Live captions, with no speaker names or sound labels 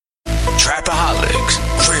Trapaholics,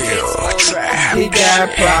 real trap. He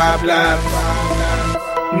got problems.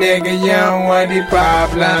 Nigga, you don't want the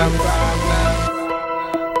problems.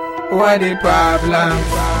 What the problems?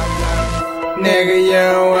 Nigga, you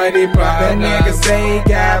don't want the problems. That nigga say he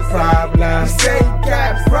got problems. Say he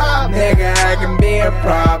got problems. Nigga, I can be a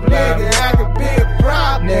problem. Nigga, I can be a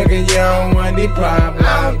problem. Nigga, you don't want the problems.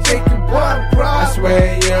 I don't think you want problems. I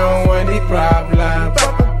swear you don't want the problems.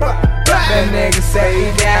 That nigga say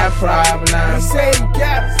he got problems. Say he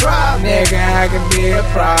got problems. Nigga, I can be a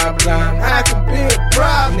problem. I can be a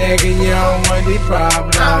problem. Nigga, you don't want the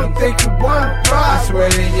problems. I don't think you want problems. I swear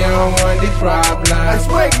that you don't want the problems. I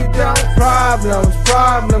swear you don't.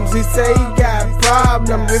 Problems. He say he got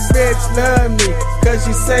problems. This bitch love me, cause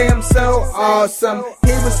she say I'm so awesome.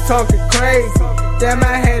 He was talking crazy. Damn,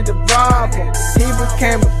 I had to rob him. He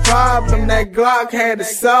became a problem. That Glock had to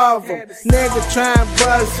solve him. Nigga try and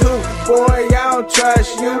buzz who? Boy, I don't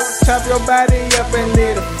trust you. Chop your body up and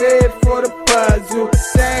leave a fit for the puzzle.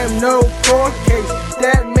 Damn, no court case.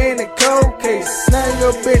 That mean a cold case. Now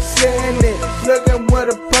your bitch sitting there looking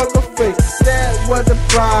with a poker face. That was a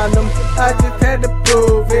problem. I just had to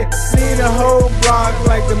prove it. Lead a whole block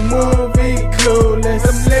like the movie Clueless.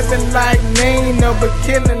 I'm living like Nino, but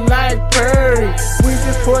killing like Perry. We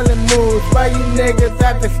just pulling moves, why you niggas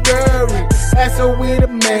out the scurry? That's so we the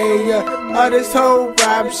mayor of this whole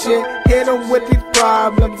rap shit. Hit them with these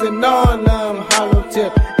problems and all of them hollow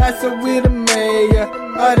tip. That's so we the mayor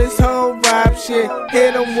of this whole rap shit.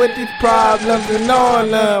 Hit them with these problems and all of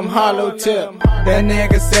them hollow tip. That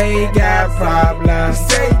nigga say he got problems.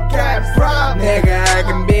 Say he got problems. Nigga, I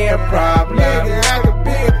can be a problem. Nigga, I can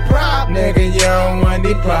be a problem. Nigga, you don't want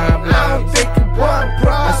the problems. I don't think you want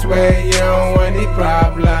problems. I swear you don't want the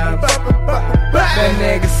problems. That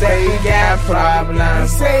nigga say he got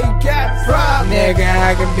problems. Say he got problems. Nigga,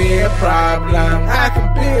 I can be a problem. I can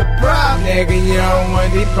be a problem. Nigga, you don't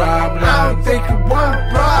want the problems. I don't think you want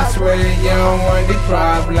problems. I swear you don't want the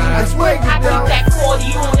problems. I swear you don't. I keep that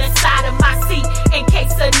 40 on the side of my seat in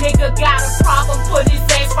case a nigga got a problem. Put his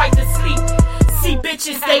ass right to sleep. See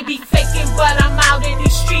bitches, they be faking, but I'm out in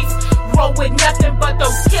these streets. Roll with nothing but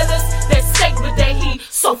those killers that stay with their heat.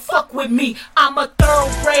 So fuck with me, I'm a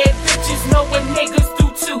thoroughbred. Bitches know what niggas do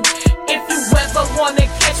too. If you ever wanna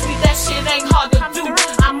catch me, that shit ain't hard to do.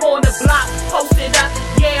 I'm on the block, posted up,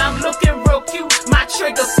 yeah, I'm looking real cute. My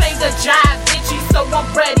trigger finger jive itchy, so I'm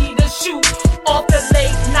ready to shoot. Off the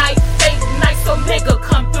late night, fake night, so nigga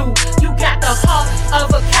come through. You got the heart of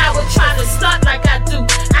a coward trying to stunt like I do.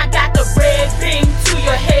 I got the red beam to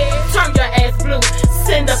your head, turn your ass blue.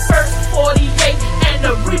 Send the first 48 and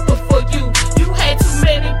the reaper for you. You had too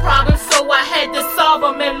many problems, so I had to solve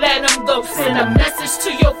them and let them go. Send a message to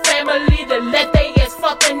your family to let they ass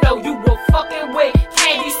fucking know you were fucking with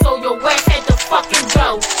Candy, so your ass had to fucking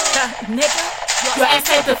go. Nigga, your ass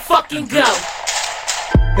had to fucking go.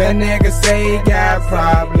 That nigga say he got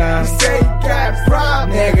problems. Say he got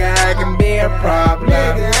problems. Nigga, I can be a problem.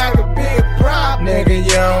 Nigga, I can be a problem. Nigga, you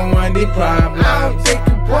don't want the problems. I don't think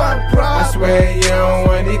you want problems. I swear you don't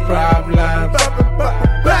want the problems.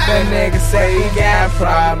 That nigga say he got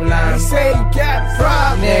problems. Say he got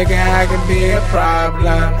problems. Nigga, I can be a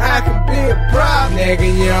problem. I can be a problem. Nigga,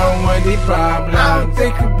 you don't want the problems. I don't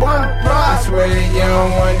think you want problems. I swear you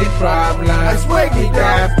don't want the problems. I swear he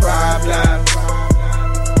got problems.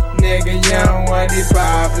 Nigga, you don't want the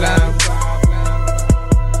problems.